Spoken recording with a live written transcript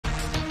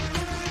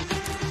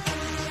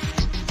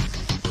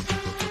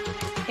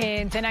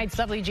In tonight's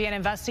WGN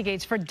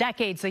Investigates, for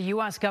decades, the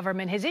U.S.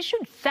 government has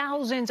issued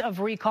thousands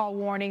of recall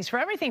warnings for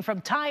everything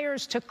from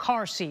tires to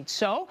car seats.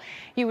 So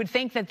you would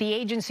think that the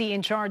agency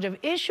in charge of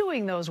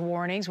issuing those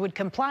warnings would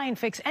comply and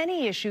fix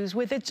any issues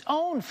with its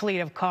own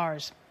fleet of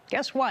cars.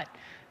 Guess what?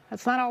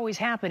 That's not always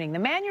happening. The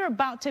man you're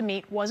about to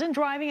meet wasn't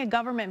driving a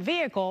government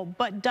vehicle,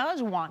 but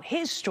does want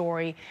his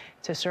story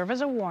to serve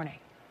as a warning.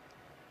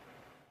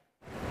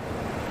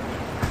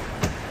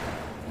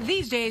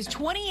 These days,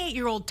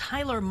 28-year-old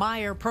Tyler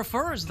Meyer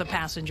prefers the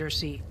passenger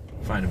seat.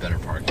 Find a better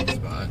parking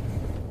spot.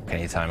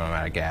 Anytime I'm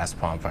at a gas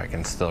pump, I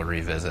can still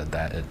revisit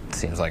that. It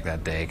seems like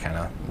that day kind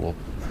of will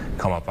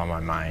come up on my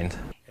mind.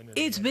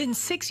 It's been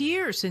 6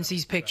 years since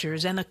these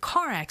pictures and the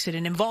car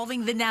accident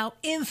involving the now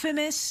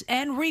infamous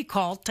and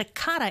recalled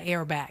Takata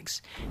airbags.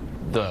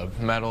 The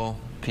metal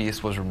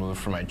piece was removed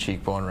from my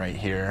cheekbone right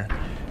here.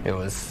 It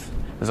was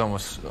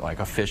almost like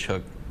a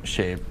fishhook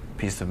shaped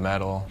piece of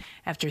metal.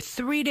 After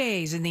 3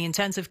 days in the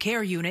intensive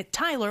care unit,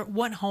 Tyler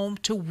went home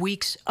to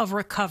weeks of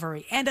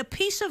recovery and a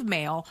piece of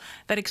mail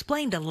that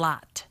explained a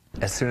lot.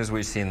 As soon as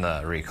we seen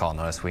the recall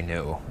notice, we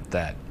knew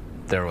that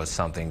there was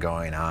something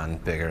going on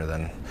bigger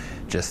than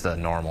just a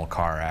normal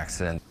car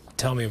accident.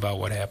 Tell me about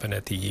what happened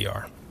at the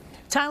ER.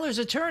 Tyler's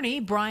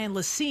attorney, Brian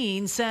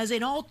Lacine, says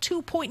in all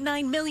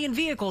 2.9 million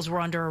vehicles were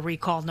under a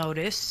recall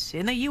notice.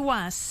 In the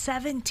U.S.,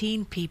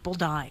 17 people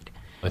died.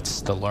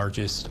 It's the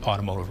largest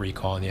automotive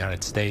recall in the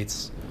United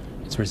States.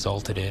 It's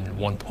resulted in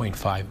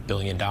 $1.5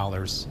 billion.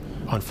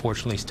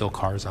 Unfortunately, still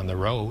cars on the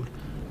road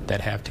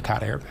that have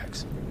Takata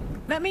airbags.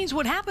 That means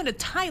what happened to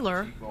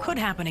Tyler could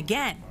happen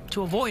again.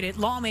 To avoid it,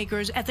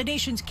 lawmakers at the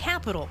nation's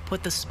capital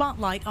put the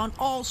spotlight on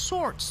all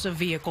sorts of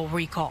vehicle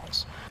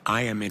recalls.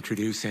 I am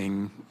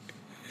introducing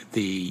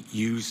the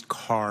Used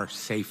Car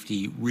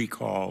Safety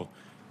Recall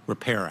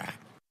Repair Act.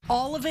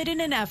 All of it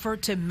in an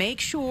effort to make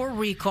sure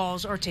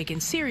recalls are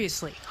taken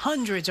seriously.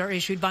 Hundreds are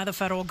issued by the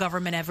federal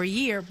government every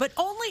year, but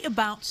only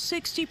about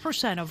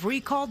 60% of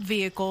recalled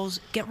vehicles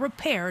get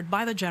repaired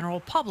by the general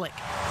public.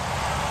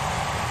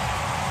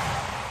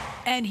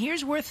 And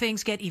here's where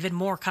things get even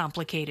more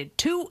complicated.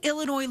 Two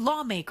Illinois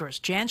lawmakers,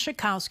 Jan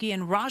Schakowsky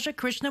and Raja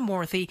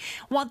Krishnamoorthi,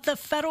 want the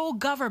federal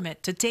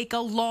government to take a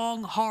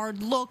long,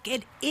 hard look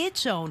at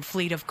its own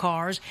fleet of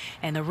cars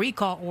and the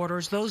recall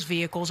orders those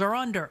vehicles are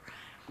under.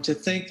 To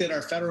think that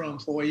our federal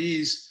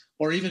employees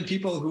or even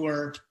people who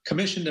are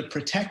commissioned to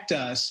protect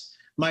us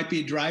might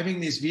be driving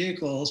these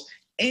vehicles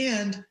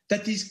and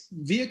that these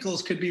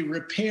vehicles could be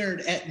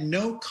repaired at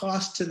no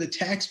cost to the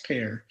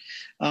taxpayer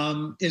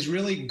is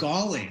really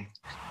galling.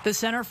 The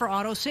Center for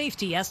Auto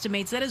Safety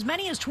estimates that as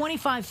many as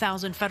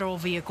 25,000 federal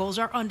vehicles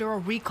are under a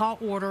recall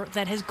order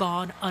that has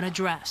gone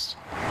unaddressed.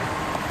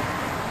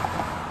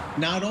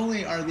 Not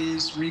only are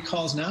these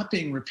recalls not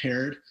being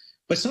repaired,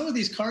 but some of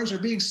these cars are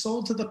being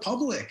sold to the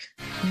public.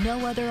 No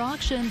other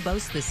auction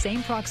boasts the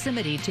same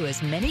proximity to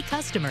as many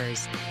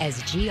customers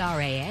as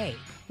GRAA.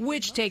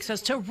 Which takes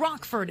us to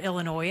Rockford,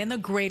 Illinois, and the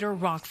Greater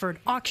Rockford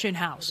Auction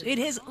House. It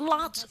has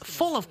lots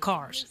full of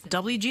cars.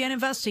 WGN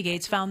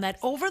Investigates found that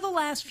over the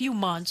last few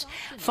months,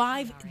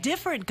 5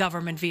 different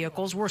government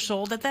vehicles were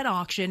sold at that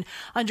auction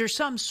under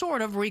some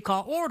sort of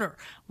recall order.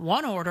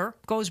 One order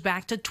goes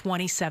back to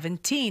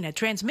 2017, a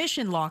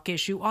transmission lock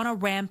issue on a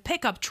Ram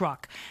pickup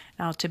truck.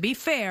 Now, to be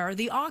fair,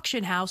 the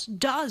auction house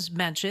does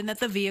mention that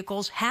the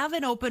vehicles have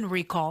an open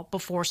recall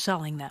before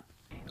selling them.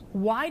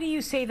 Why do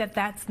you say that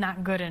that's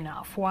not good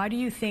enough? Why do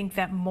you think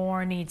that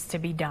more needs to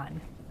be done?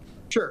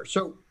 Sure.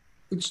 So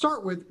we'd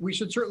start with, we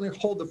should certainly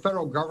hold the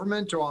federal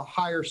government to a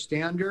higher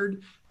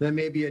standard than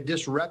maybe a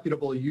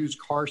disreputable used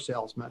car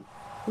salesman.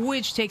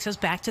 Which takes us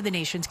back to the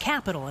nation's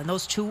capital and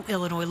those two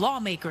Illinois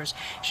lawmakers.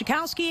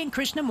 Schakowsky and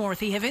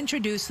Krishnamoorthi have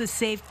introduced the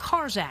Safe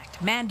Cars Act,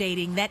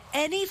 mandating that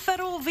any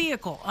federal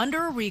vehicle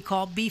under a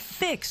recall be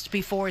fixed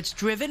before it's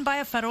driven by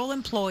a federal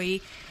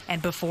employee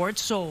and before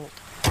it's sold.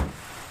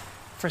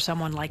 For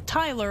someone like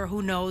Tyler,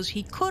 who knows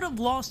he could have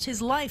lost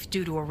his life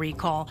due to a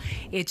recall,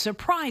 it's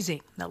surprising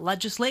that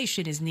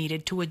legislation is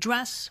needed to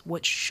address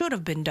what should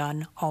have been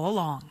done all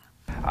along.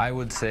 I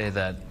would say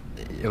that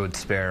it would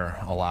spare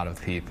a lot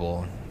of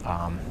people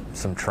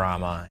some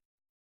trauma.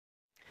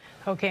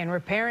 Okay, and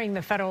repairing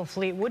the federal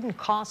fleet wouldn't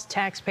cost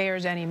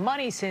taxpayers any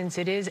money since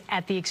it is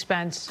at the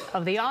expense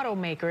of the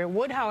automaker. It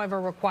would, however,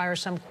 require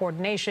some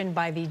coordination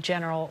by the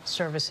General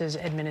Services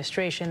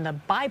Administration. The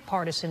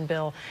bipartisan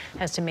bill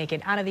has to make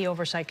it out of the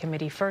Oversight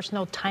Committee first.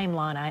 No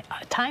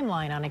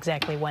timeline on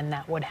exactly when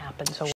that would happen. So